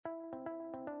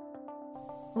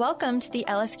Welcome to the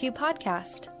LSQ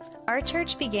podcast. Our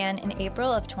church began in April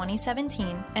of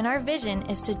 2017, and our vision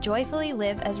is to joyfully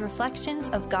live as reflections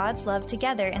of God's love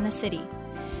together in the city.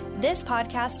 This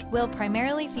podcast will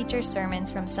primarily feature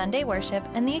sermons from Sunday worship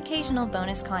and the occasional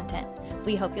bonus content.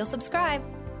 We hope you'll subscribe.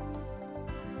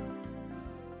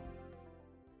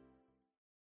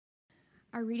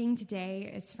 Our reading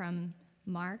today is from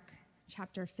Mark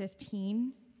chapter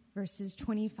 15, verses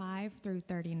 25 through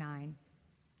 39.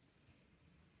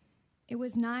 It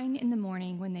was 9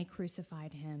 a.m. when they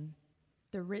crucified him.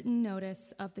 The written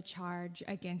notice of the charge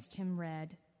against him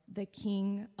read, "The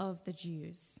King of the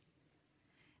Jews."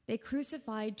 They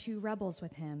crucified 2 rebels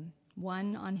with him,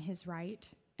 one on his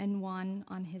right and one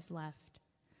on his left.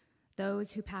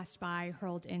 Those who passed by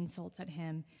hurled insults at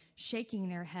him, shaking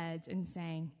their heads and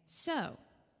saying, "So,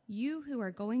 you who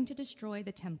are going to destroy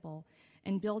the temple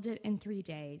and build it in 3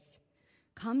 days,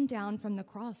 come down from the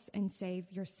cross and save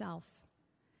yourself."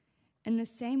 In the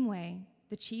same way,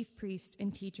 the chief priests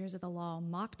and teachers of the law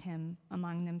mocked him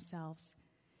among themselves.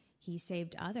 "He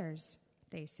saved others,"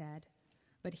 they said,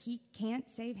 "but he can't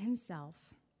save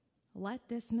himself. Let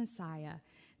this Messiah,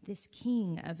 this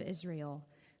King of Israel,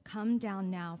 come down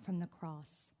now from the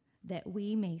cross, that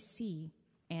we may see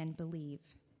and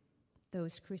believe."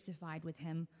 Those crucified with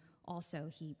him also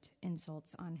heaped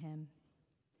insults on him.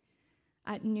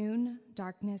 At noon,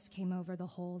 darkness came over the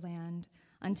whole land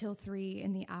until 3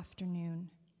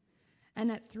 p.m.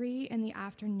 And at 3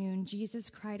 p.m, Jesus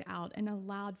cried out in a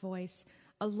loud voice,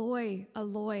 "Eloi,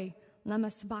 Eloi,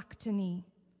 lema sabachthani,"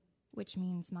 which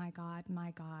means, my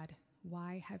God,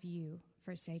 why have you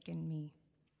forsaken me?"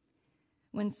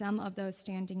 When some of those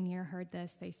standing near heard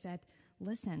this, they said,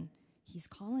 "Listen, he's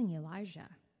calling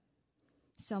Elijah."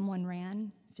 Someone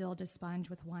ran, filled a sponge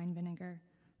with wine vinegar,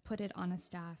 put it on a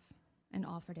staff, and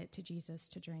offered it to Jesus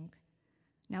to drink.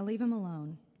 "Now leave him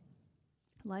alone.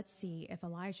 Let's see if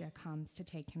Elijah comes to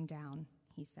take him down,"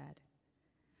 he said.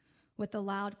 With a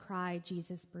loud cry,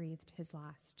 Jesus breathed his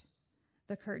last.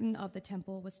 The curtain of the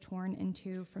temple was torn in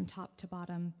two from top to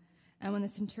bottom, and when the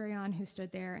centurion who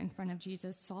stood there in front of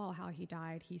Jesus saw how he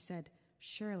died, he said,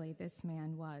 "Surely this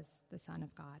man was the Son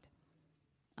of God."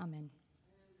 Amen.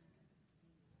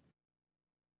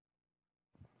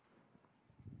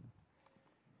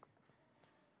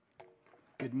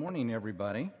 Good morning,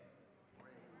 everybody.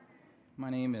 My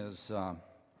name is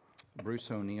Bruce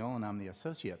O'Neill, and I'm the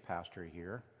associate pastor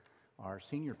here. Our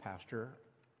senior pastor,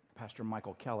 Pastor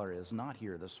Michael Keller, is not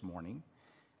here this morning,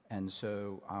 and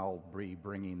so I'll be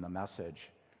bringing the message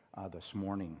this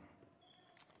morning.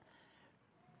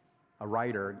 A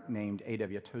writer named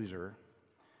A.W. Tozer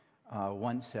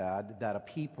once said that a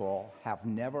people have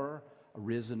never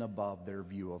risen above their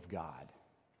view of God.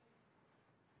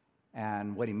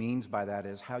 And what he means by that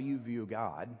is how you view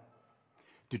God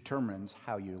determines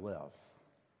how you live.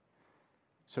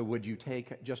 So would you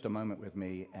take just a moment with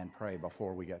me and pray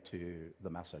before we get to the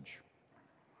message?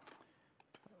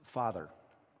 Father,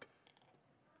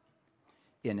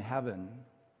 in heaven,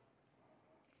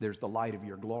 there's the light of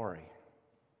your glory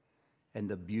and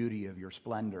the beauty of your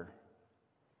splendor,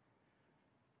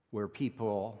 where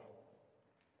people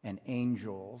and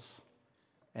angels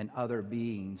and other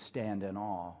beings stand in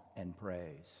awe and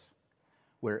praise,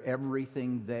 where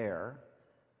everything there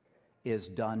is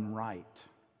done right,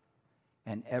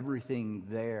 and everything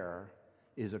there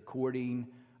is according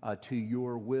to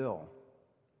your will.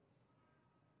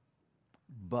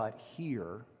 But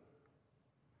here,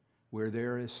 where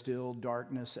there is still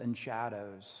darkness and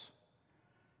shadows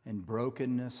and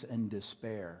brokenness and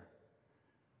despair,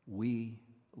 we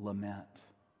lament.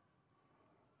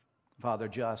 Father,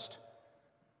 just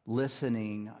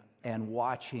listening and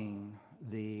watching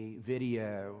the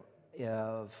video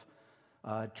of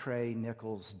Trey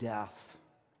Nichols' death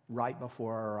right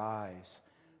before our eyes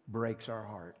breaks our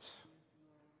hearts.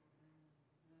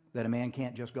 That a man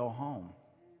can't just go home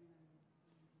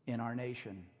in our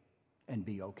nation and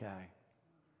be okay.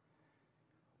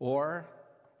 Or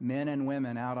men and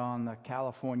women out on the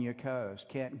California coast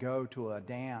can't go to a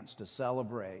dance to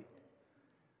celebrate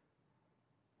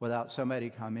without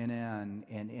somebody coming in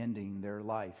and ending their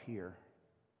life here.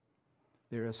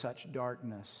 There is such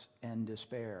darkness and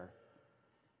despair.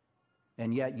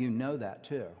 And yet you know that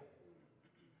too,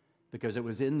 because it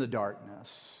was in the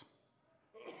darkness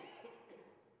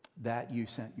that you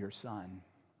sent your Son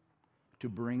to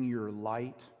bring your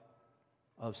light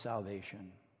of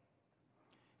salvation.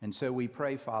 And so we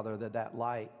pray, Father, that that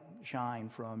light shine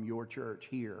from your church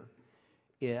here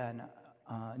in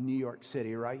New York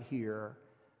City, right here,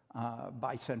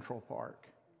 by Central Park,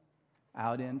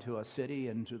 out into a city,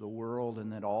 into the world,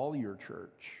 and that all your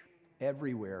church,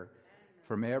 everywhere,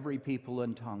 from every people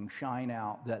and tongue shine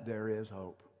out that there is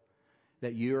hope,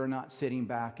 that you are not sitting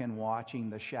back and watching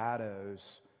the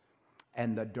shadows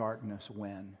and the darkness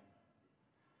win,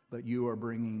 but you are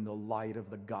bringing the light of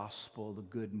the gospel, the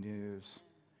good news,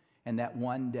 and that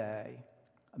one day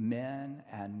men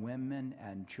and women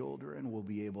and children will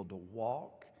be able to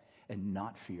walk and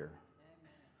not fear,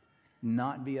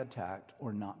 not be attacked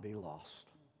or not be lost.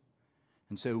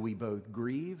 And so we both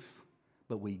grieve,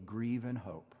 but we grieve in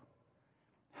hope.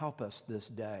 Help us this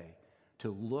day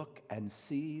to look and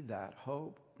see that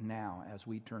hope now as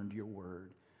we turn to your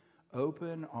word.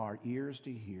 Open our ears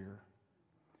to hear,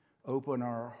 open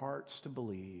our hearts to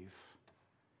believe,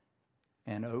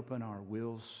 and open our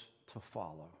wills to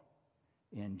follow.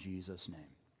 In Jesus'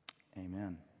 name,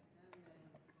 amen.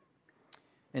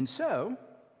 And so,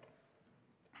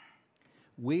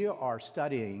 we are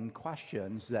studying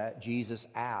questions that Jesus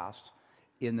asked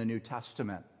in the New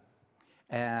Testament.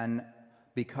 And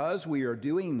because we are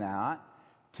doing that,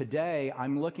 today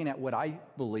I'm looking at what I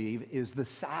believe is the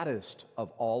saddest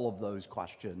of all of those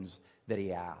questions that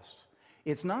he asked.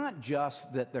 It's not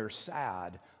just that they're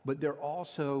sad, but they're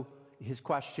also, his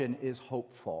question is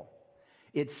hopeful.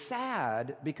 It's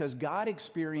sad because God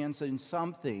experienced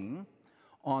something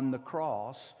on the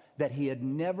cross that he had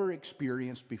never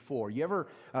experienced before. You ever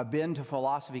been to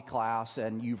philosophy class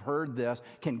and you've heard this?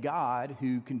 Can God,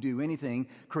 who can do anything,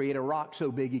 create a rock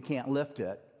so big he can't lift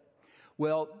it?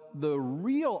 Well, the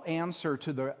real answer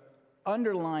to the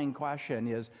underlying question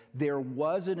is there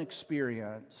was an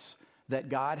experience that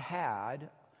God had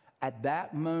at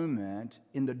that moment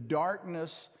in the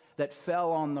darkness that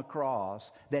fell on the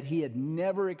cross that he had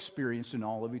never experienced in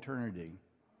all of eternity.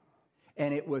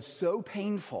 And it was so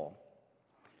painful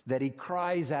that he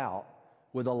cries out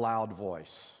with a loud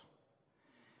voice.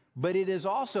 But it is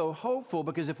also hopeful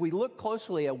because if we look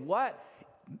closely at what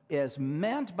is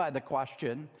meant by the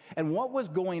question and what was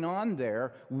going on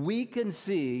there, we can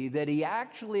see that he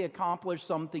actually accomplished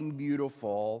something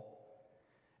beautiful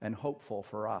and hopeful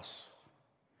for us.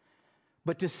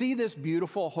 But to see this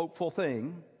beautiful, hopeful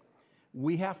thing,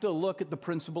 we have to look at the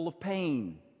principle of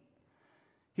pain.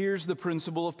 Here's the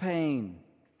principle of pain.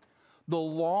 The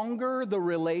longer the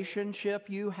relationship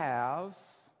you have,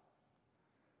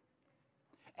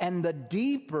 and the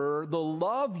deeper the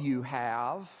love you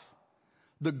have,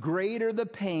 the greater the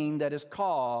pain that is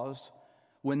caused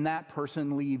when that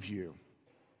person leaves you.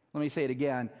 Let me say it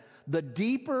again. The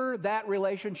deeper that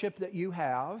relationship that you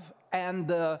have, and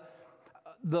the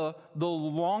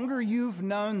longer you've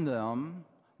known them,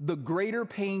 the greater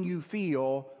pain you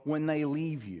feel when they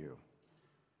leave you.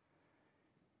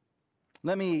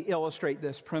 Let me illustrate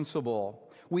this principle.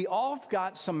 We all have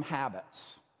got some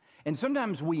habits. And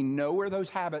sometimes we know where those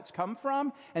habits come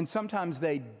from, and sometimes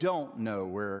we don't know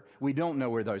where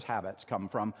those habits come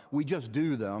from. We just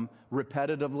do them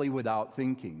repetitively without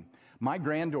thinking. My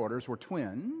granddaughters are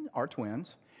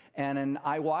twins, and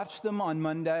I watched them on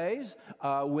Mondays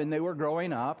when they were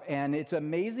growing up, and it's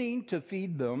amazing to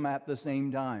feed them at the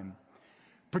same time,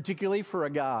 particularly for a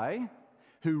guy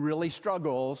who really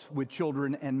struggles with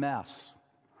children and mess.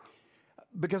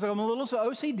 Because I'm a little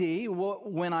OCD,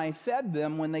 when I fed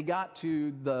them, when they got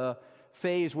to the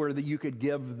phase where you could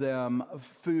give them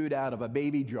food out of a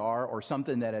baby jar or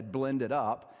something that had blended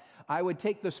up, I would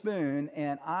take the spoon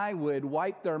and I would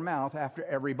wipe their mouth after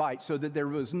every bite so that there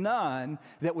was none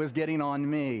that was getting on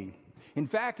me. In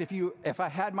fact, if I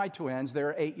had my twins,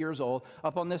 they're 8 years old,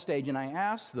 up on this stage, and I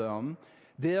asked them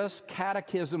this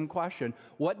catechism question: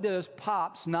 what does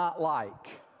Pops not like?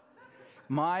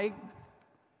 My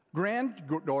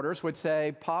granddaughters would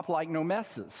say, Pop like no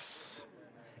messes,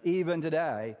 even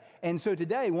today. And so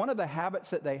today, one of the habits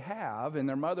that they have, and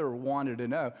their mother wanted to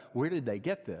know, where did they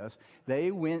get this? They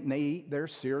went and they eat their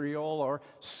cereal or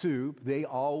soup. They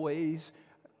always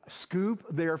scoop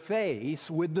their face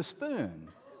with the spoon.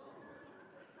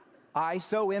 I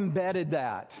so embedded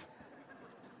that.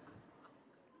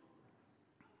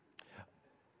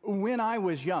 When I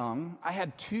was young, I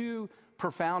had two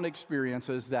profound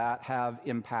experiences that have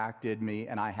impacted me,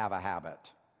 and I have a habit.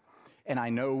 And I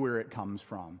know where it comes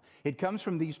from. It comes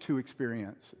from these two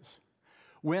experiences.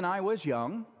 When I was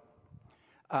young,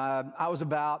 I was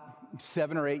about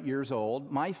 7 or 8 years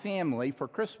old. My family, for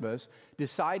Christmas,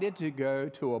 decided to go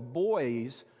to a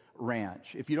boys'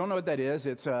 ranch. If you don't know what that is,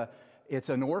 it's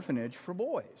an orphanage for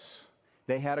boys.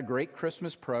 They had a great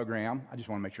Christmas program. I just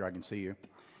want to make sure I can see you.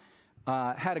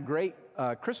 Had a great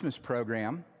Christmas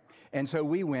program. And so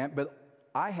we went, but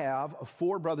I have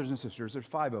 4 brothers and sisters. There's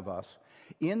 5 of us.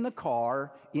 In the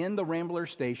car, in the Rambler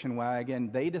station wagon,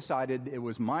 they decided it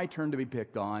was my turn to be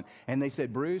picked on. And they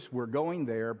said, Bruce, we're going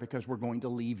there because we're going to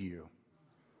leave you.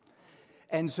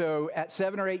 And so at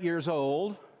 7 or 8 years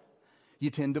old, you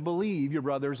tend to believe your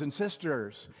brothers and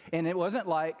sisters. And it wasn't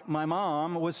like my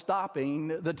mom was stopping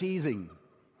the teasing.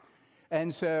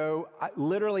 And so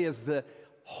literally as the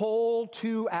whole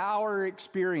 2-hour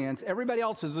experience, everybody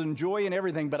else is enjoying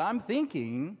everything, but I'm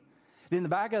thinking in the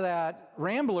back of that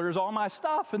Rambler is all my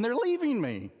stuff, and they're leaving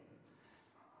me.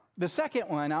 The second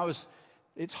one,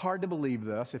 it's hard to believe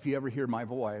this if you ever hear my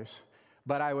voice,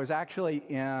 but I was actually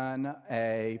in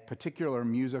a particular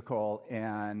musical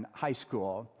in high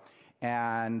school,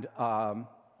 and I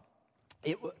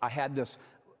had this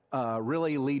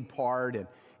really lead part,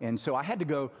 and so I had to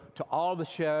go to all the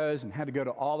shows and had to go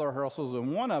to all the rehearsals,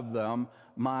 and one of them,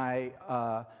 my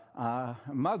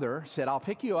mother said, I'll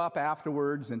pick you up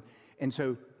afterwards, and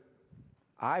so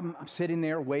I'm sitting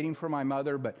there waiting for my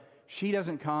mother, but she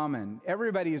doesn't come, and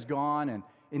everybody is gone, and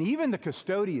even the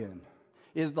custodian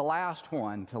is the last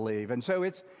one to leave. And so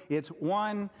it's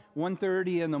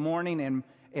 1:30 in the morning,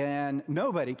 and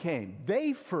nobody came.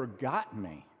 They forgot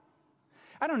me.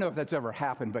 I don't know if that's ever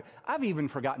happened, but I've even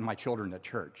forgotten my children at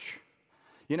church.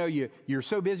 You know, you're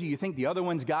so busy, you think the other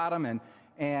one's got them,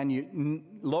 and you,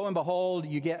 lo and behold,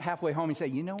 you get halfway home and say,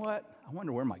 you know what? I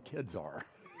wonder where my kids are.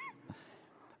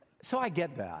 So I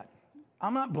get that.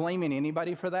 I'm not blaming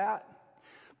anybody for that,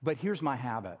 but here's my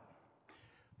habit.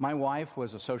 My wife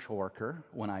was a social worker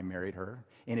when I married her,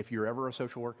 and if you're ever a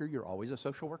social worker, you're always a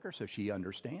social worker, so she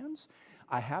understands.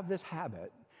 I have this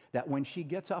habit that when she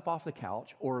gets up off the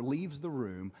couch or leaves the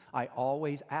room, I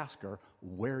always ask her,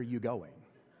 where are you going?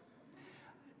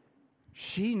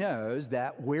 She knows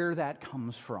that where that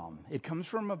comes from. It comes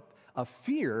from a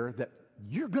fear that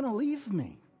you're going to leave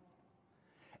me.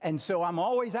 And so I'm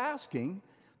always asking,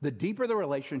 the deeper the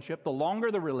relationship, the longer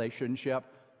the relationship,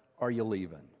 are you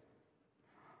leaving?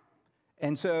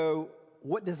 And so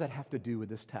what does that have to do with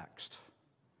this text?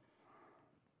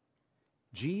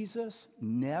 Jesus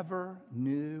never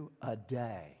knew a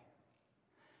day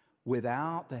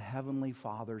without the Heavenly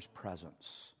Father's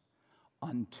presence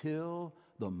until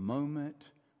the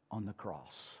moment on the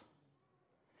cross.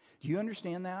 Do you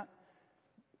understand that?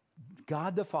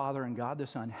 God the Father and God the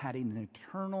Son had an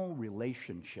eternal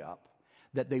relationship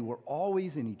that they were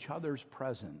always in each other's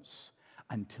presence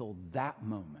until that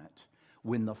moment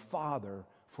when the Father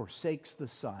forsakes the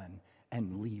Son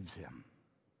and leaves him.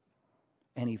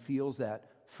 And he feels that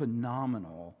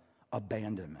phenomenal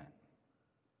abandonment.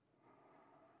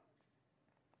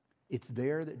 It's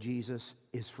there that Jesus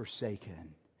is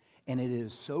forsaken. And it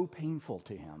is so painful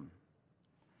to him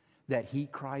that he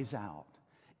cries out,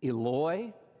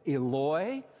 Eloi,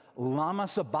 Eloi, lama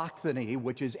sabachthani,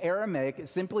 which is Aramaic. It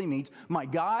simply means, my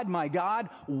God,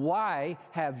 why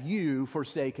have you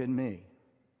forsaken me?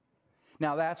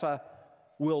 Now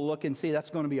we'll look and see that's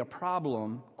going to be a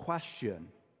problem question.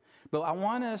 But I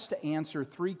want us to answer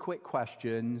 3 quick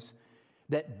questions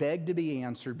that beg to be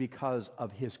answered because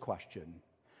of his question.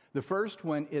 The first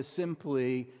one is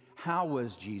simply, how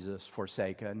was Jesus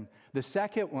forsaken? The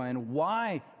second one,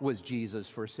 why was Jesus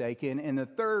forsaken? And the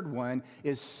third one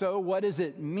is, so what does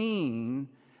it mean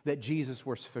that Jesus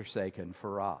was forsaken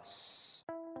for us?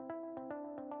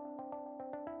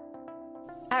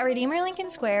 At Redeemer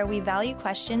Lincoln Square, we value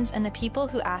questions and the people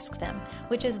who ask them,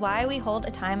 which is why we hold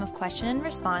a time of question and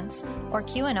response, or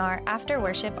Q&R, after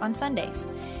worship on Sundays.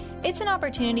 It's an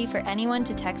opportunity for anyone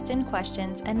to text in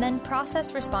questions and then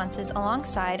process responses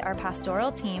alongside our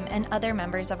pastoral team and other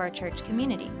members of our church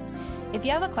community. If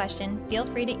you have a question, feel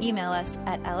free to email us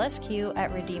at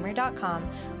lsq@redeemer.com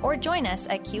or join us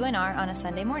at Q&R on a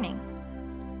Sunday morning.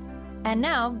 And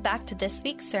now, back to this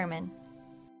week's sermon.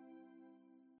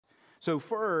 So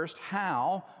first,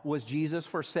 how was Jesus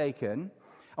forsaken?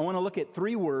 I want to look at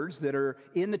 3 words that are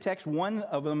in the text. One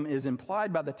of them is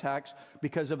implied by the text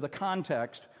because of the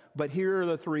context, but here are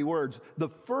the 3 words. The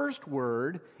first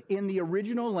word in the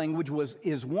original language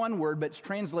is 1 word, but it's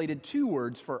translated 2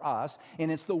 words for us,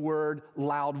 and it's the word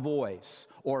loud voice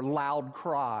or loud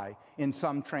cry in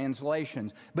some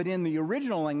translations. But in the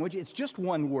original language, it's just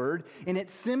 1 word, and it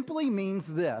simply means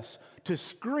this: to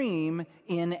scream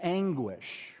in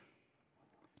anguish,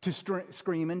 to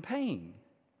scream in pain.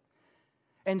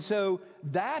 And so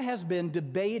that has been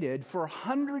debated for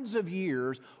hundreds of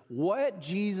years, what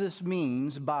Jesus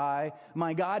means by,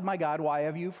 my God, why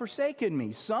have you forsaken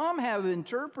me? Some have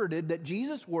interpreted that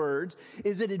Jesus' words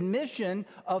is an admission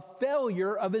of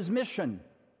failure of his mission.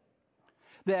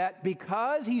 That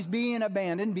because he's being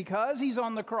abandoned, because he's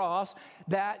on the cross,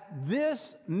 that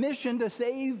this mission to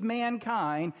save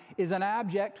mankind is an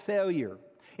abject failure.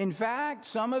 In fact,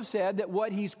 some have said that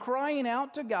what he's crying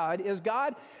out to God is,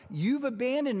 God, you've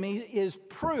abandoned me, is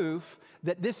proof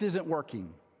that this isn't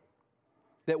working.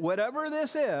 that whatever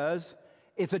this is,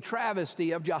 it's a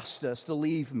travesty of justice to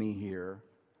leave me here.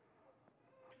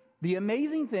 The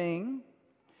amazing thing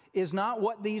is not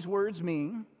what these words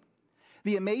mean.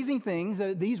 The amazing thing is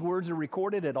that these words are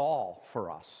recorded at all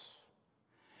for us.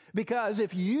 Because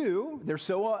if they're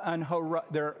so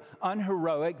they're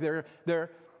unheroic,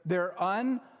 they're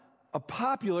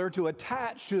unpopular to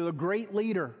attach to a great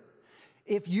leader.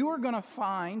 If you are going to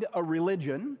find a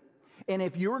religion, and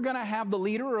if you're going to have the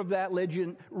leader of that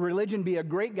religion be a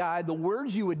great guy, the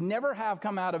words you would never have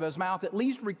come out of his mouth, at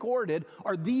least recorded,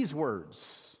 are these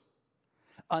words.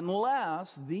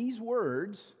 Unless these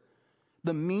words,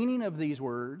 the meaning of these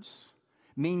words,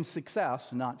 means success,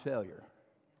 not failure.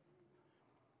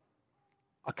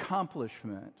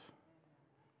 Accomplishment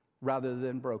rather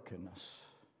than brokenness.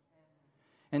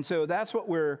 And so that's what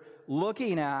we're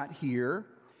looking at here.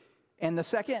 And the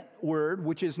second word,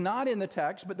 which is not in the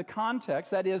text, but the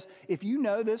context, that is, if you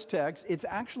know this text, it's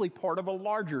actually part of a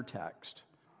larger text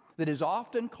that is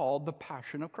often called the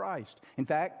Passion of Christ. In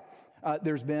fact,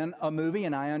 there's been a movie,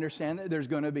 and I understand that there's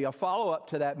going to be a follow-up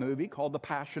to that movie called The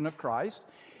Passion of Christ.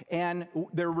 And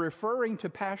they're referring to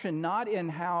passion not in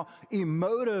how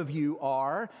emotive you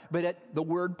are, but the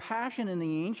word passion in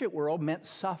the ancient world meant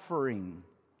suffering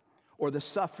or the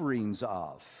sufferings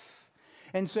of.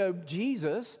 And so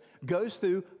Jesus goes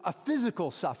through a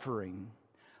physical suffering.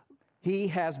 He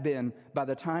has been, by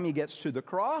the time he gets to the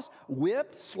cross,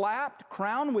 whipped, slapped,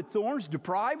 crowned with thorns,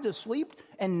 deprived of sleep,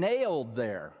 and nailed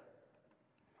there.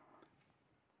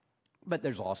 But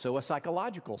there's also a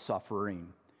psychological suffering.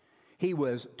 He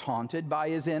was taunted by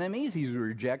his enemies, he was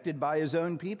rejected by his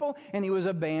own people, and he was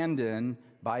abandoned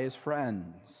by his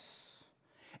friends.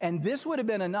 And this would have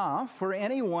been enough for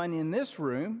anyone in this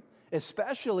room,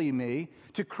 especially me,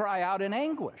 to cry out in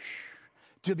anguish.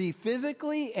 To be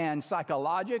physically and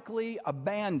psychologically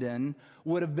abandoned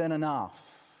would have been enough.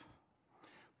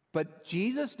 But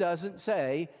Jesus doesn't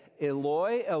say,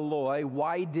 Eloi, Eloi,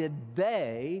 why did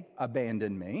they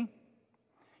abandon me?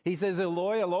 He says,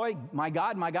 Eloi, Eloi, my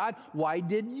God, why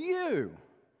did you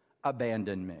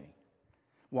abandon me?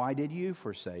 Why did you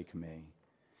forsake me?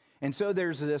 And so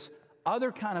there's this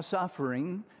other kind of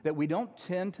suffering that we don't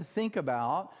tend to think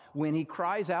about when he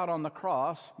cries out on the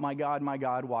cross, my God,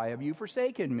 why have you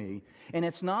forsaken me? And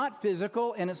it's not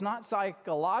physical and it's not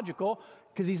psychological,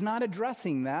 because he's not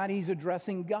addressing that. He's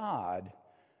addressing God,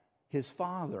 his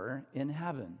Father in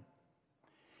heaven.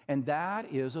 And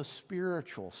that is a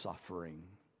spiritual suffering.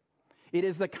 It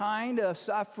is the kind of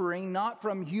suffering not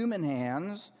from human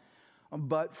hands,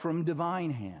 but from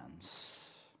divine hands.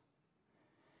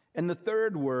 And the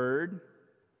third word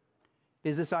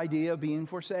is this idea of being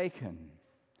forsaken.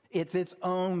 It's its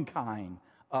own kind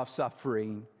of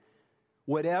suffering.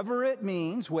 Whatever it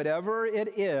means, whatever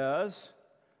it is,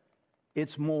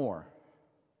 it's more.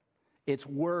 It's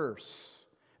worse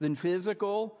than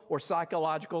physical or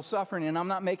psychological suffering. And I'm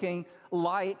not making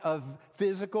light of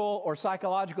physical or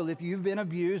psychological. If you've been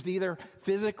abused either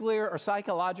physically or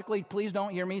psychologically, please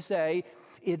don't hear me say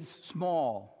it's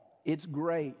small, it's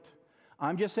great.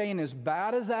 I'm just saying, as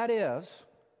bad as that is,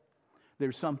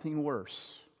 there's something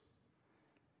worse.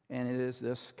 And it is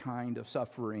this kind of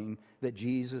suffering that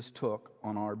Jesus took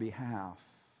on our behalf.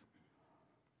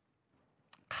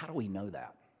 How do we know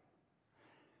that?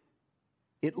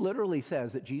 It literally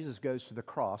says that Jesus goes to the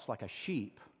cross like a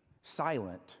sheep,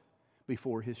 silent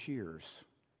before his shears.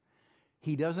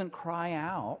 He doesn't cry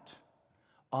out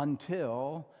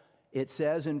until, it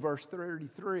says in verse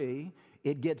 33,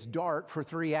 it gets dark for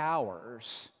 3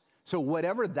 hours. So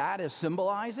whatever that is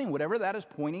symbolizing, whatever that is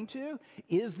pointing to,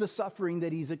 is the suffering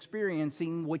that he's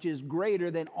experiencing, which is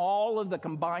greater than all of the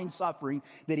combined suffering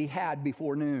that he had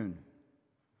before noon.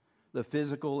 The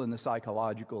physical and the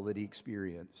psychological that he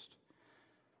experienced.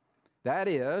 That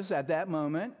is, at that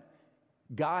moment,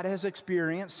 God has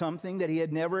experienced something that he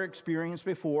had never experienced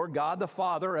before. God the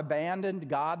Father abandoned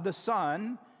God the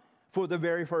Son for the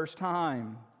very first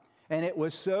time. And it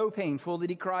was so painful that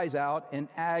he cries out in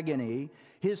agony.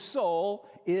 His soul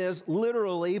is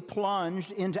literally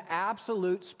plunged into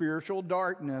absolute spiritual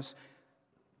darkness,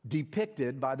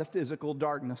 depicted by the physical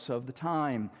darkness of the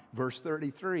time. Verse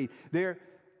 33, there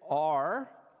on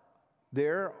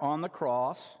the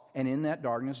cross and in that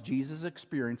darkness, Jesus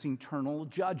experiencing eternal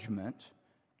judgment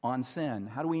on sin.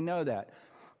 How do we know that?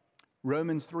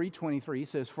 Romans 3:23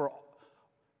 says, for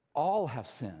all have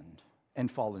sinned and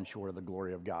fallen short of the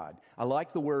glory of God. I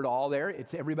like the word all there.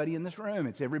 It's everybody in this room.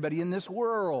 It's everybody in this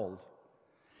world.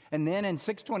 And then in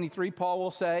 6:23, Paul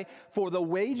will say, for the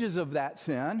wages of that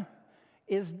sin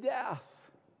is death.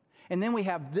 And then we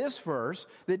have this verse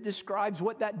that describes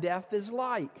what that death is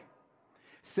like.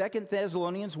 2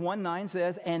 Thessalonians 1:9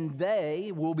 says, "And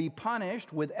they will be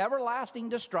punished with everlasting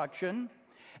destruction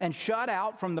and shut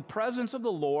out from the presence of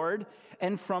the Lord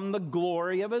and from the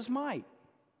glory of his might."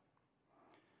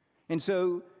 And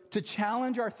so, to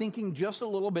challenge our thinking just a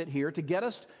little bit here, to get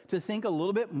us to think a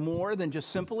little bit more than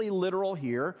just simply literal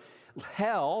here,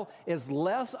 hell is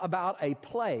less about a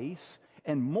place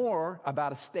and more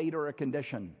about a state or a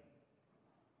condition.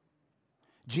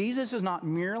 Jesus is not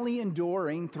merely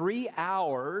enduring 3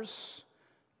 hours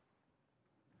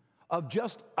of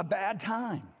just a bad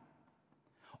time.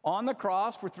 On the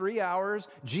cross for 3 hours,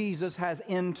 Jesus has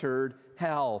entered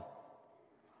hell.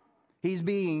 He's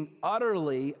being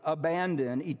utterly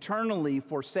abandoned, eternally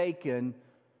forsaken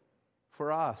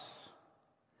for us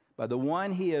by the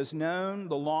one he has known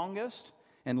the longest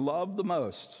and loved the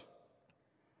most.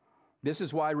 This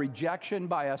is why rejection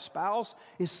by a spouse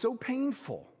is so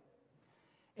painful.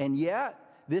 And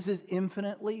yet, this is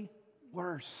infinitely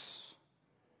worse.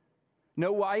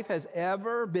 No wife has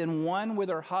ever been one with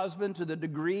her husband to the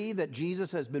degree that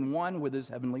Jesus has been one with his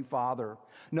heavenly Father.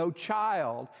 No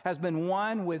child has been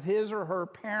one with his or her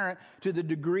parent to the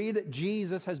degree that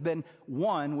Jesus has been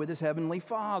one with his heavenly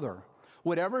Father.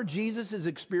 Whatever Jesus is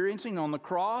experiencing on the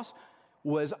cross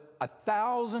was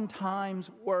 1,000 times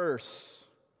worse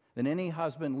than any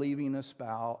husband leaving his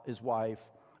wife,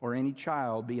 or any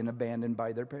child being abandoned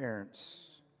by their parents.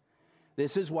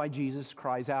 This is why Jesus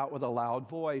cries out with a loud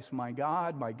voice, my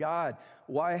God,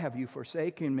 why have you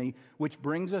forsaken me?" Which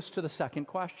brings us to the second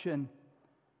question.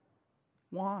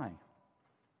 Why?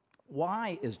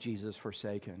 Why is Jesus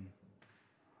forsaken?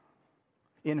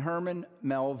 In Herman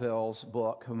Melville's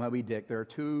book, Moby Dick, there are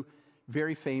two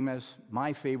very famous,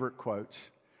 my favorite quotes.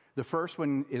 The first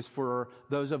one is for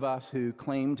those of us who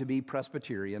claim to be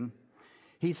Presbyterian.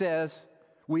 He says,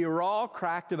 "We are all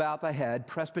cracked about the head,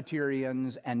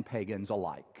 Presbyterians and pagans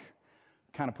alike."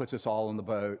 Kind of puts us all in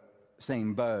the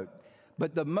same boat.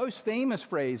 But the most famous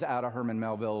phrase out of Herman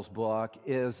Melville's book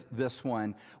is this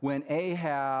one. When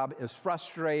Ahab is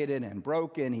frustrated and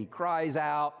broken, he cries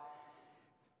out,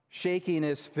 shaking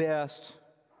his fist,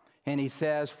 and he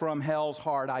says, "From hell's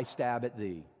heart I stab at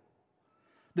thee."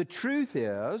 The truth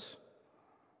is,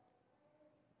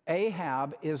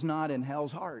 Ahab is not in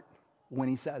hell's heart when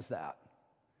he says that.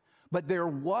 But there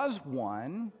was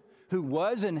one who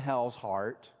was in hell's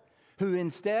heart, who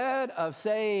instead of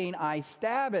saying, "I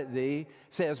stab at thee,"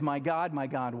 says, my God,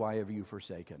 why have you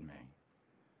forsaken me?"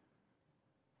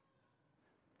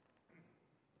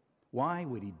 Why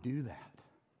would he do that?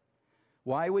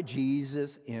 Why would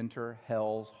Jesus enter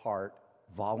hell's heart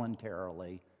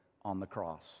voluntarily on the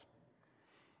cross?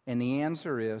 And the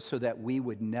answer is so that we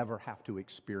would never have to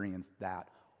experience that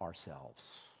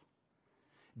ourselves.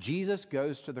 Jesus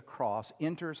goes to the cross,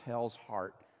 enters hell's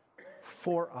heart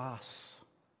for us,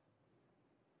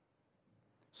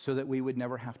 so that we would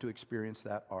never have to experience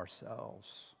that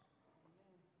ourselves.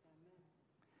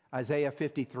 Isaiah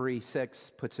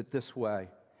 53:6 puts it this way: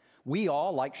 "We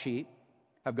all, like sheep,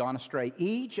 have gone astray.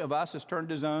 Each of us has turned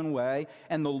his own way,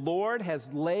 and the Lord has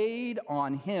laid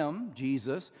on him,"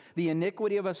 Jesus, "the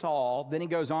iniquity of us all." Then he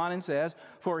goes on and says,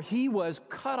 "For he was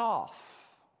cut off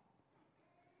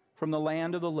from the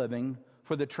land of the living.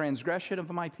 For the transgression of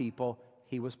my people,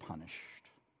 he was punished."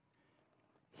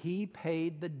 He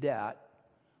paid the debt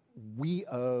we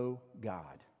owe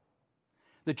God.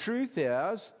 The truth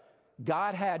is,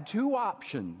 God had two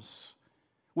options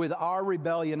with our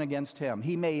rebellion against him.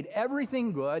 He made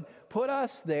everything good, put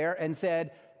us there, and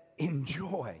said,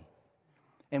 "Enjoy."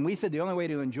 And we said the only way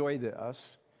to enjoy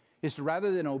this is to,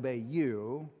 rather than obey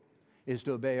you, is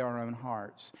to obey our own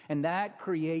hearts. And that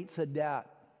creates a debt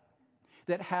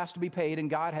that has to be paid, and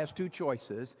God has two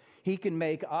choices. He can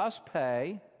make us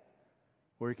pay,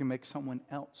 or he can make someone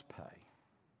else pay.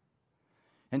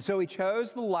 And so he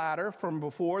chose the latter. From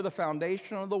before the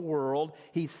foundation of the world,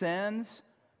 he sends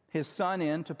his son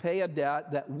in to pay a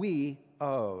debt that we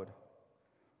owed.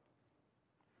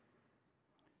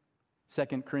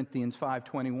 2 Corinthians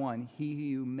 5:21,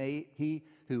 he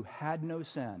who had no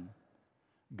sin,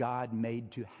 God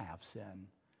made to have sin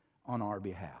on our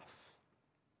behalf.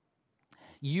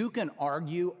 You can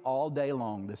argue all day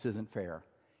long this isn't fair.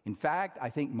 In fact, I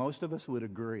think most of us would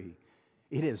agree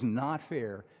it is not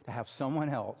fair to have someone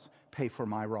else pay for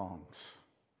my wrongs.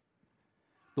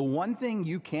 The one thing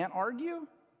you can't argue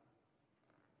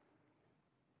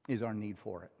is our need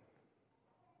for it.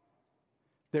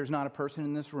 There's not a person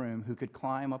in this room who could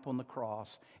climb up on the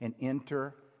cross and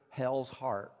enter hell's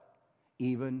heart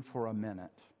even for a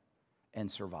minute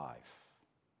and survive.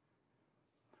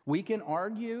 We can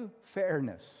argue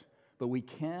fairness, but we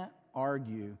can't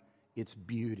argue its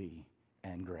beauty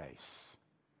and grace.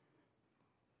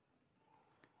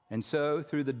 And so,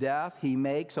 through the death, he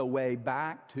makes a way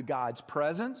back to God's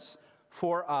presence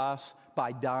for us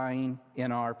by dying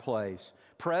in our place.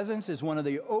 Presence is one of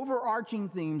the overarching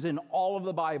themes in all of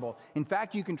the Bible. In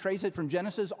fact, you can trace it from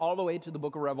Genesis all the way to the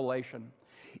book of Revelation.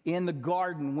 In the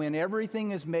garden, when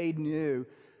everything is made new,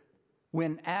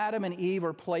 when Adam and Eve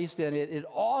are placed in it, it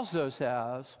also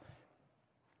says,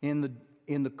 in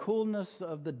the coolness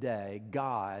of the day,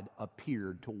 God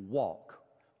appeared to walk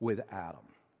with Adam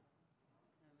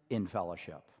in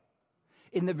fellowship.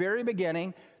 In the very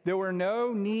beginning, there were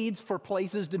no needs for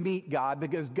places to meet God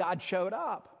because God showed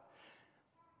up.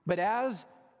 But as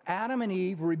Adam and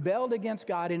Eve rebelled against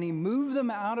God and he moved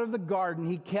them out of the garden,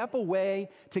 he kept away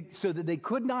so that they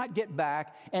could not get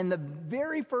back. And the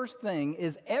very first thing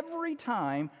is every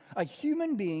time a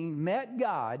human being met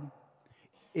God,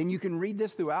 and you can read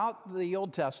this throughout the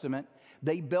Old Testament,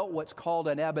 they built what's called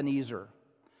an Ebenezer,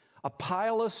 a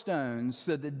pile of stones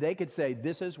so that they could say,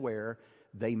 this is where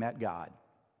they met God.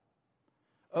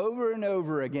 Over and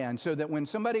over again, so that when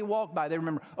somebody walked by, they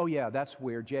remember, oh yeah, that's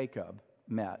where Jacob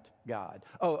met God.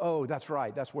 Oh, that's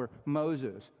right, that's where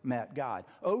Moses met God.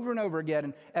 Over and over again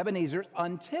in Ebenezer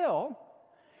until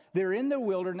they're in the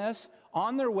wilderness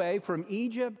on their way from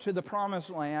Egypt to the Promised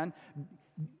Land.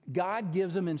 God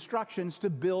gives them instructions to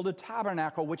build a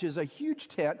tabernacle, which is a huge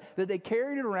tent that they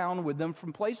carried around with them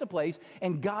from place to place,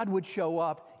 and God would show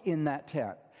up in that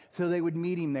tent. So they would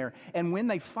meet him there. And when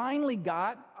they finally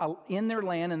got in their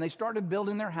land and they started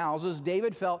building their houses,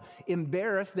 David felt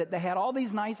embarrassed that they had all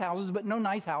these nice houses, but no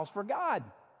nice house for God.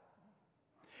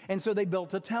 And so they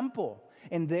built a temple.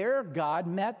 And there God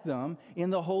met them in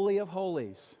the Holy of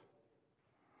Holies.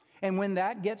 And when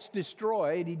that gets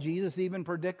destroyed, Jesus even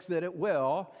predicts that it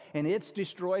will, and it's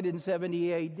destroyed in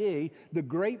 70 AD, the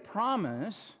great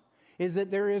promise is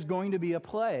that there is going to be a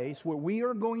place where we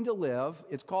are going to live.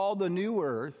 It's called the New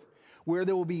Earth, where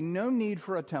there will be no need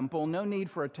for a temple, no need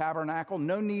for a tabernacle,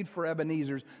 no need for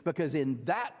Ebenezers, because in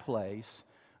that place,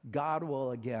 God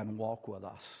will again walk with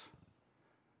us.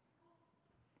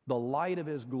 The light of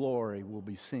his glory will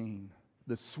be seen.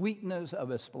 The sweetness of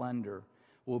his splendor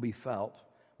will be felt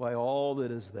by all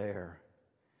that is there.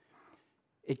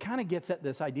 It kind of gets at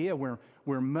this idea where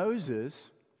Moses,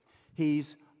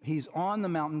 he's on the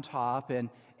mountaintop,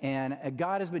 and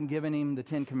God has been giving him the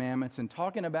Ten Commandments and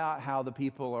talking about how the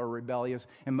people are rebellious.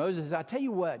 And Moses says, I tell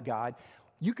you what, God,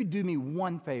 you could do me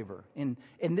one favor, and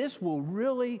this will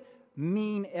really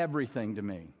mean everything to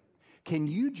me. Can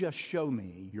you just show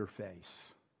me your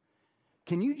face?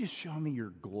 Can you just show me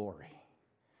your glory?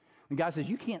 And God says,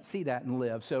 you can't see that and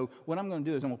live. So what I'm going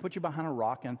to do is I'm going to put you behind a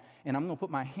rock, and I'm going to put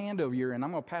my hand over you, and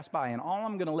I'm going to pass by, and all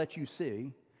I'm going to let you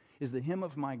see is the hem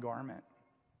of my garment.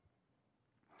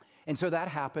 And so that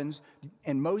happens,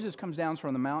 and Moses comes down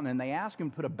from the mountain, and they ask him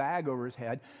to put a bag over his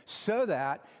head so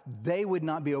that they would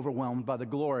not be overwhelmed by the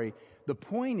glory. The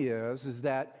point is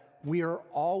that we are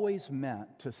always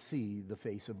meant to see the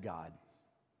face of God,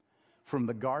 from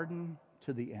the garden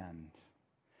to the end.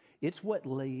 It's what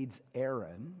leads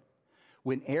Aaron.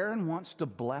 When Aaron wants to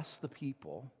bless the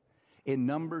people, in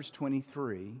Numbers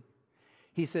 23,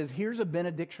 he says, here's a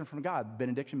benediction from God.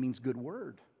 Benediction means good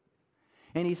word.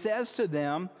 And he says to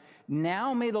them,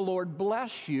 now may the Lord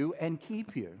bless you and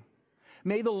keep you.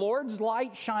 May the Lord's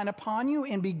light shine upon you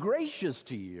and be gracious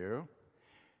to you.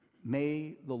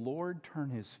 May the Lord turn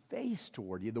his face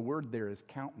toward you. The word there is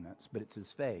countenance, but it's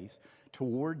his face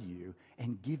toward you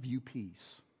and give you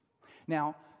peace.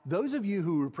 Now, those of you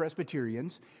who are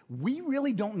Presbyterians, we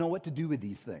really don't know what to do with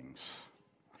these things.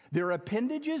 They're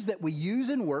appendages that we use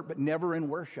in work, but never in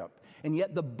worship. And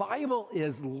yet the Bible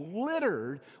is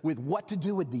littered with what to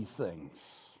do with these things.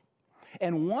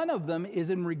 And one of them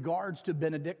is in regards to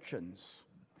benedictions.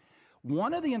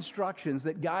 One of the instructions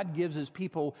that God gives his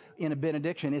people in a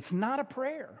benediction, it's not a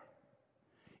prayer.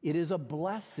 It is a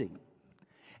blessing.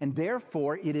 And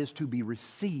therefore, it is to be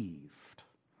received.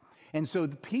 And so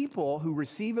the people who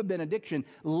receive a benediction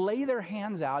lay their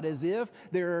hands out as if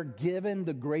they're given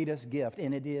the greatest gift,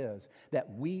 and it is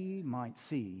that we might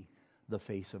see the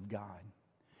face of God.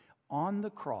 On the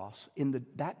cross, in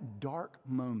that dark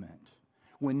moment,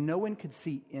 when no one could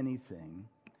see anything,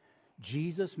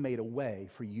 Jesus made a way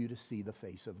for you to see the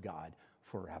face of God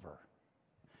forever,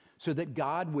 so that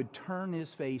God would turn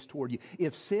his face toward you.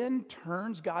 If sin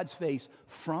turns God's face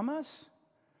from us,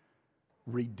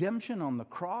 redemption on the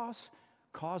cross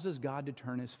causes God to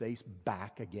turn his face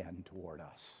back again toward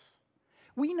us.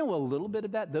 We know a little bit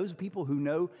of that. Those people who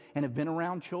know and have been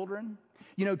around children,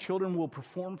 you know, children will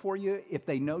perform for you if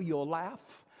they know you'll laugh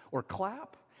or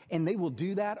clap, and they will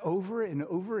do that over and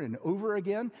over and over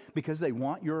again because they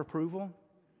want your approval.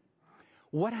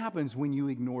 What happens when you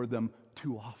ignore them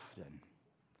too often.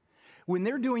 When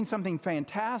they're doing something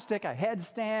fantastic, a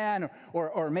headstand,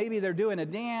 or maybe they're doing a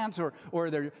dance, or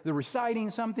they're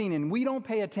reciting something, and we don't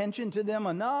pay attention to them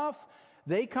enough,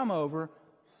 they come over,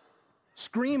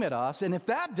 scream at us, and if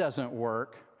that doesn't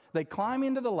work, they climb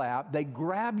into the lap, they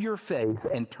grab your face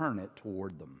and turn it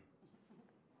toward them.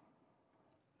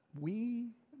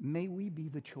 May we be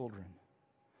the children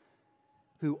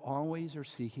who always are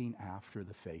seeking after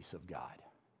the face of God.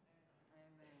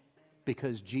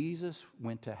 Because Jesus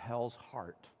went to hell's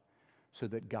heart so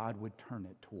that God would turn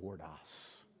it toward us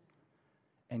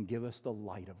and give us the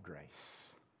light of grace.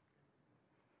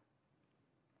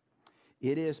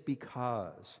 It is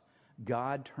because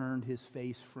God turned his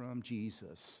face from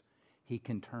Jesus, he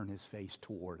can turn his face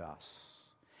toward us.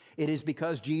 It is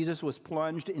because Jesus was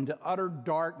plunged into utter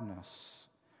darkness,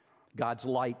 God's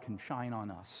light can shine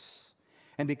on us.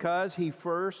 And because he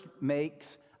first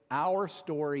makes our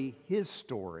story his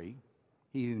story,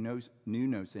 he who knew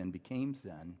no sin became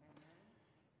sin,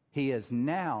 he has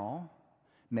now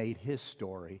made his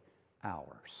story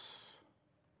ours.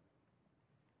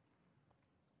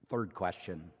 Third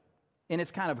question, and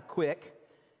it's kind of quick,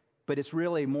 but it's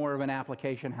really more of an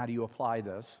application. How do you apply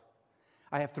this?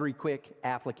 I have 3 quick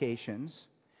applications.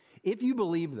 If you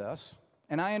believe this,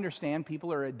 and I understand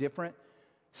people are at different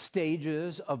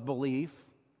stages of belief.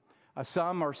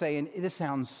 Some are saying, this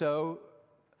sounds so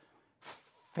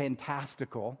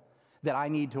fantastical that I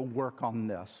need to work on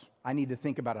this. I need to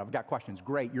think about it. I've got questions.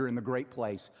 Great, you're in the great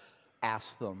place.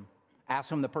 Ask them. Ask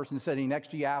them, the person sitting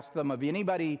next to you. Ask them of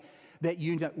anybody that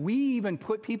you know. We even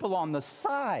put people on the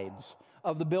sides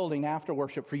of the building after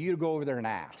worship for you to go over there and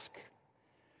ask.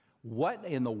 What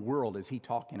in the world is he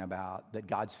talking about that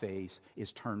God's face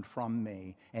is turned from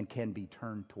me and can be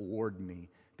turned toward me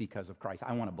because of Christ?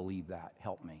 I want to believe that.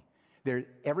 Help me.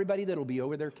 Everybody that will be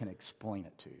over there can explain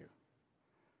it to you.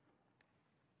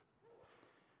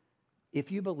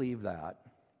 If you believe that,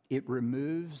 it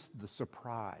removes the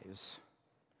surprise,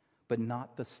 but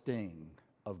not the sting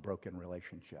of broken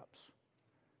relationships.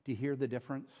 Do you hear the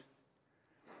difference?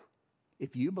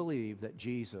 If you believe that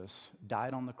Jesus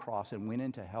died on the cross and went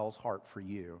into hell's heart for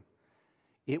you,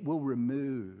 it will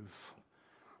remove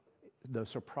the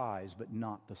surprise, but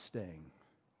not the sting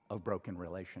of broken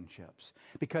relationships.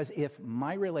 Because if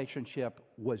my relationship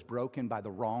was broken by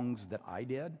the wrongs that I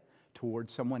did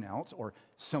toward someone else, or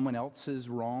someone else's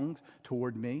wrongs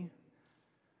toward me,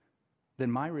 then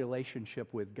my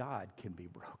relationship with God can be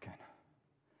broken.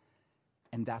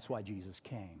 And that's why Jesus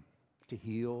came, to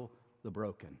heal the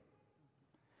broken.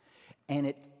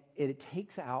 And it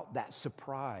takes out that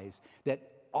surprise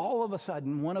that all of a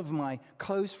sudden one of my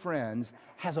close friends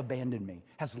has abandoned me,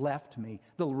 has left me.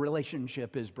 The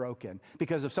relationship is broken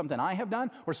because of something I have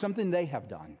done or something they have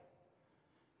done.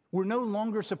 We're no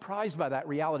longer surprised by that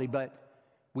reality, but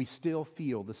we still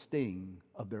feel the sting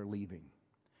of their leaving.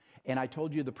 And I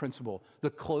told you the principle, the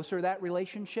closer that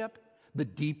relationship, the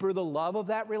deeper the love of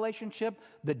that relationship,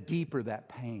 the deeper that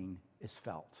pain is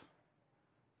felt.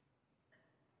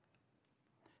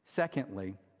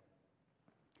 Secondly,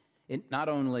 it not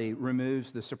only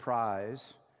removes the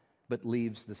surprise, but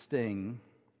leaves the sting.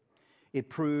 It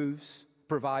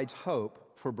provides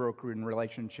hope for broken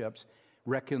relationships.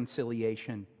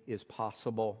 Reconciliation is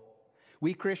possible.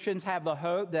 We Christians have the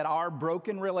hope that our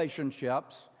broken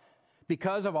relationships,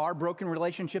 because of our broken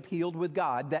relationship healed with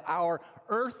God, that our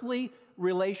earthly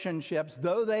relationships,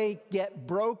 though they get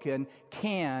broken,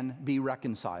 can be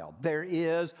reconciled. There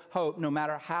is hope. No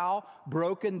matter how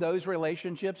broken those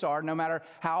relationships are, no matter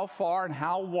how far and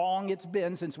how long it's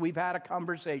been since we've had a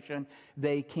conversation,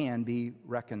 they can be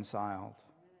reconciled.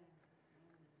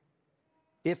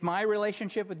 If my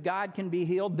relationship with God can be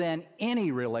healed, then any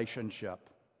relationship.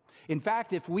 In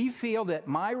fact, if we feel that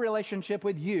my relationship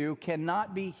with you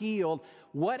cannot be healed,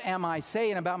 what am I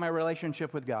saying about my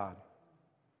relationship with God?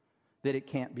 That it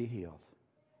can't be healed.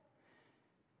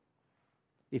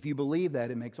 If you believe that,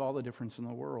 it makes all the difference in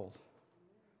the world.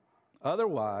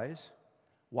 Otherwise,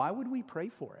 why would we pray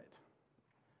for it?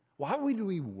 Why would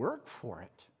we work for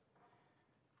it?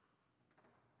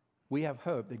 We have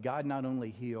hope that God not only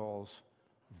heals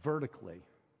vertically,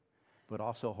 but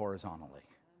also horizontally.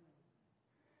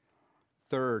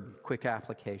 Third, quick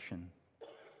application.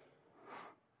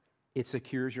 It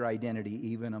secures your identity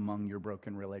even among your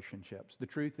broken relationships. The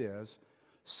truth is,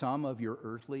 some of your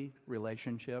earthly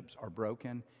relationships are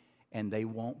broken and they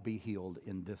won't be healed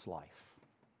in this life.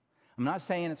 I'm not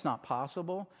saying it's not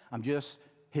possible. I'm just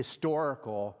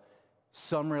historical.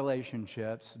 Some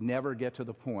relationships never get to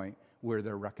the point where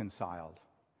they're reconciled.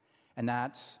 And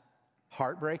that's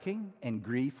heartbreaking and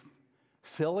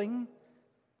grief-filling,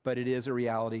 but it is a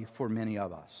reality for many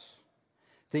of us.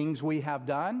 Things we have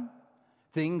done,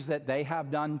 things that they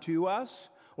have done to us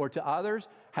or to others,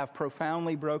 have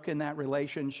profoundly broken that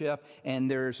relationship, and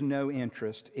there's no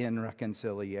interest in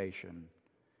reconciliation.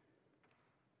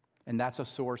 And that's a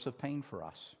source of pain for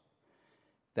us.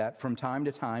 That from time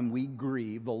to time we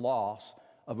grieve the loss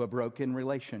of a broken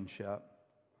relationship.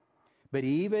 But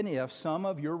even if some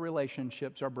of your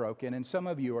relationships are broken, and some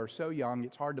of you are so young,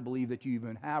 it's hard to believe that you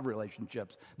even have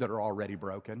relationships that are already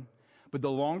broken. But the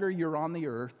longer you're on the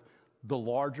earth, the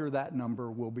larger that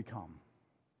number will become.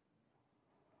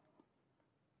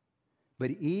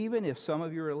 But even if some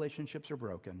of your relationships are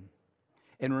broken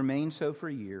and remain so for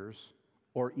years,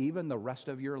 or even the rest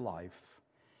of your life,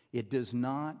 it does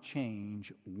not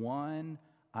change one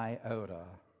iota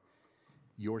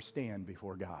your stand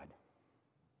before God.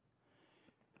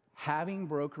 Having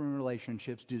broken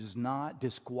relationships does not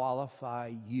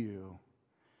disqualify you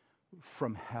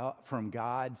from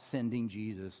God sending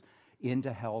Jesus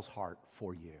into hell's heart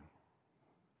for you.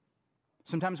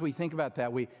 Sometimes we think about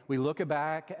that. We look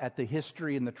back at the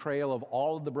history and the trail of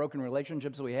all of the broken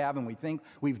relationships that we have, and we think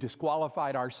we've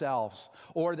disqualified ourselves,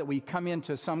 or that we come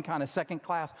into some kind of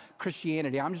second-class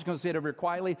Christianity. I'm just going to sit over here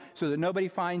quietly so that nobody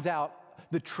finds out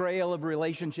the trail of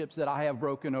relationships that I have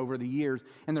broken over the years.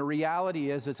 And the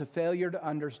reality is, it's a failure to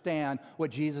understand what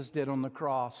Jesus did on the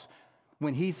cross.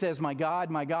 When he says, my God,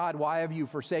 why have you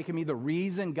forsaken me?" The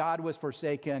reason God was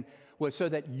forsaken was so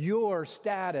that your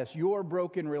status, your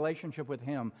broken relationship with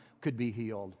him could be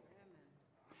healed.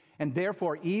 And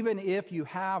therefore, even if you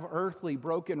have earthly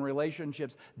broken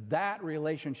relationships, that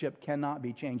relationship cannot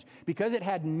be changed. Because it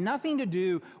had nothing to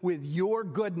do with your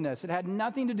goodness. It had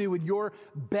nothing to do with your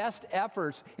best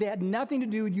efforts. It had nothing to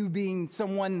do with you being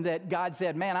someone that God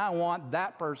said, "Man, I want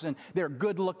that person. They're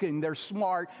good looking, they're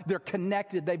smart, they're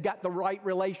connected, they've got the right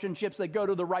relationships, they go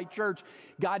to the right church."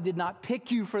 God did not pick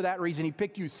you for that reason. He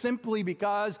picked you simply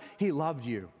because he loved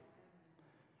you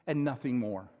and nothing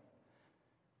more.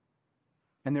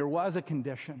 And there was a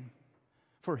condition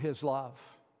for his love.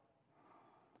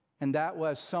 And that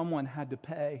was someone had to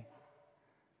pay.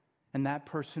 And that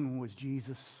person was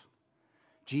Jesus.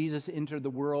 Jesus entered the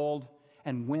world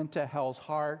and went to hell's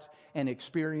heart and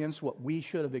experienced what we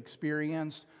should have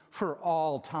experienced for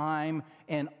all time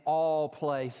and all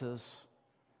places,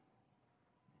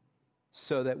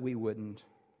 so that we wouldn't.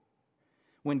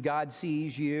 When God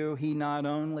sees you, he not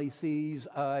only sees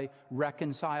a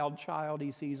reconciled child,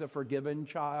 he sees a forgiven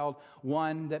child,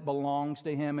 one that belongs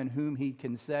to him and whom he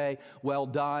can say, "Well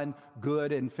done,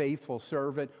 good and faithful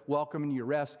servant, welcome to your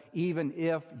rest," even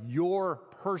if your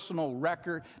personal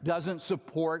record doesn't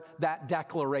support that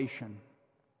declaration.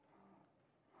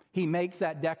 He makes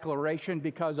that declaration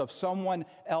because of someone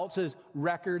else's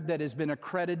record that has been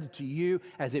accredited to you,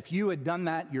 as if you had done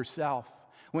that yourself.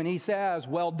 When he says,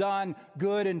 "Well done,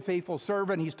 good and faithful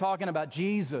servant," he's talking about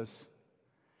Jesus.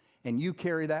 And you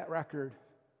carry that record.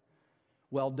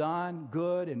 Well done,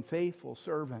 good and faithful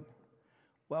servant.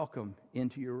 Welcome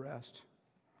into your rest.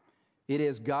 It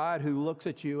is God who looks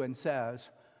at you and says,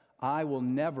 "I will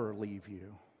never leave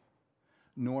you,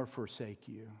 nor forsake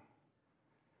you."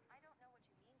 I don't know what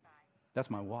you mean by. That's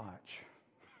my watch.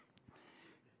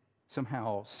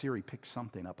 Somehow Siri picked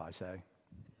something up, I say.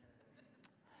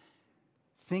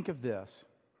 Think of this.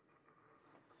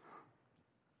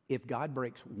 If God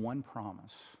breaks one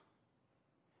promise,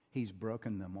 he's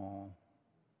broken them all.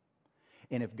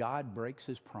 And if God breaks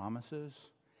his promises,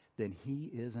 then he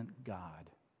isn't God.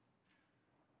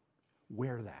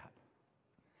 Wear that.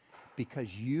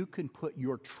 Because you can put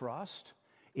your trust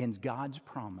in God's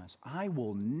promise. "I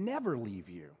will never leave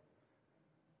you,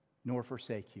 nor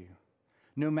forsake you."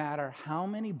 No matter how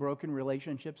many broken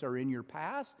relationships are in your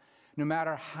past, no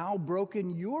matter how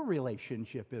broken your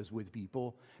relationship is with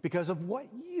people because of what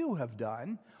you have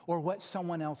done or what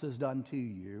someone else has done to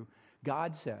you,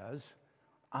 God says,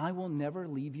 "I will never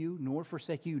leave you nor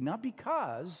forsake you," not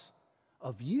because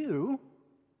of you,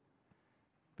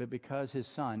 but because his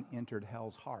son entered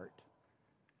hell's heart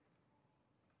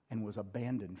and was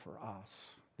abandoned for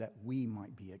us that we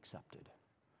might be accepted.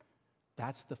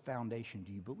 That's the foundation.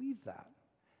 Do you believe that?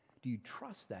 Do you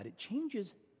trust that? It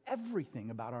changes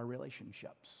everything about our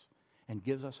relationships and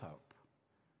gives us hope.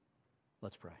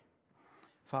 Let's pray.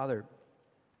 Father,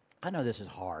 I know this is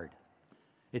hard.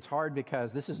 It's hard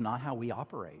because this is not how we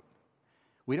operate.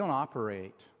 We don't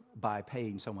operate by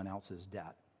paying someone else's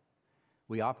debt.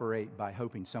 We operate by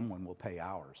hoping someone will pay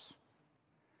ours.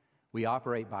 We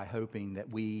operate by hoping that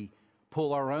we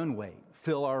pull our own weight,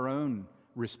 fill our own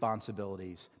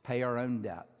responsibilities, pay our own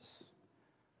debts.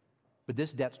 But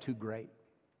this debt's too great.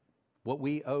 What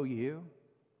we owe you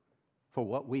for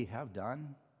what we have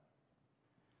done,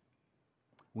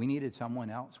 We needed someone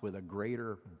else with a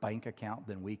greater bank account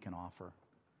than we can offer.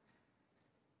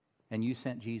 And you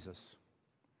sent Jesus.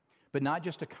 But not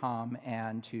just to come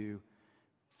and to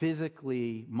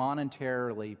physically,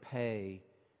 monetarily pay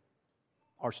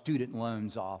our student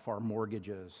loans off, our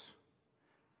mortgages,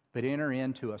 but enter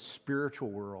into a spiritual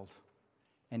world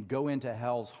and go into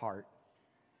hell's heart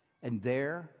and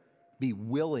there be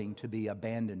willing to be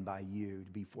abandoned by you,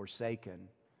 to be forsaken,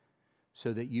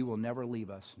 so that you will never leave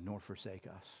us nor forsake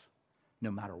us,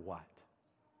 no matter what.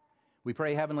 We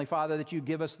pray, Heavenly Father, that you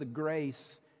give us the grace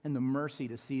and the mercy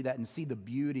to see that and see the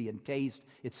beauty and taste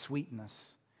its sweetness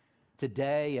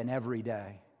today and every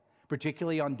day,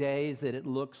 particularly on days that it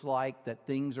looks like that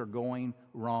things are going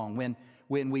wrong.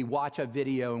 When we watch a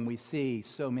video and we see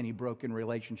so many broken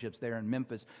relationships there in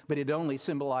Memphis, but it only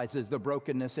symbolizes the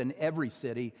brokenness in every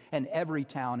city and every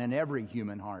town and every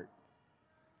human heart.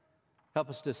 Help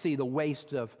us to see the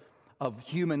waste of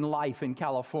human life in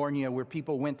California, where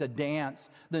people went to dance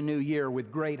the new year with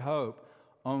great hope,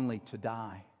 only to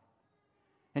die.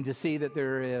 And to see that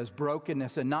there is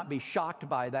brokenness and not be shocked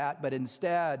by that, but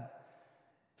instead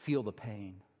feel the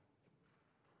pain.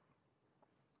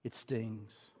 It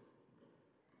stings.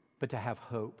 But to have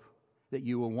hope that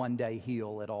you will one day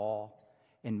heal it all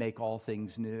and make all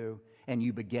things new. And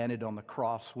you began it on the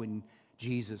cross when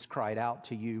Jesus cried out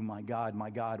to you, my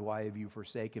God, why have you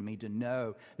forsaken me?" To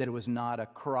know that it was not a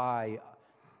cry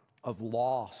of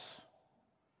loss,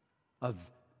 of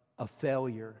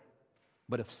failure,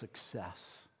 but of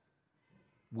success.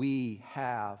 We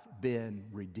have been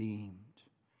redeemed.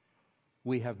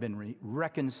 We have been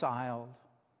reconciled.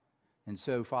 And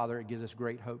so, Father, it gives us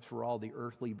great hopes for all the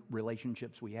earthly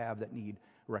relationships we have that need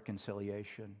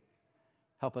reconciliation.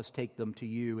 Help us take them to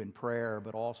you in prayer,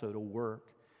 but also to work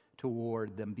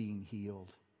toward them being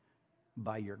healed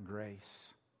by your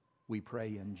grace. We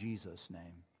pray in Jesus'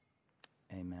 name.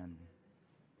 Amen.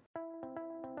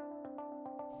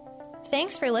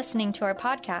 Thanks for listening to our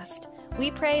podcast.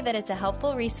 We pray that it's a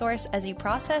helpful resource as you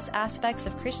process aspects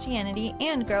of Christianity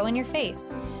and grow in your faith.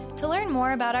 To learn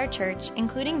more about our church,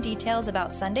 including details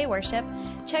about Sunday worship,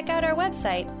 check out our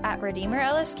website at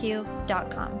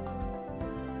redeemerlsq.com.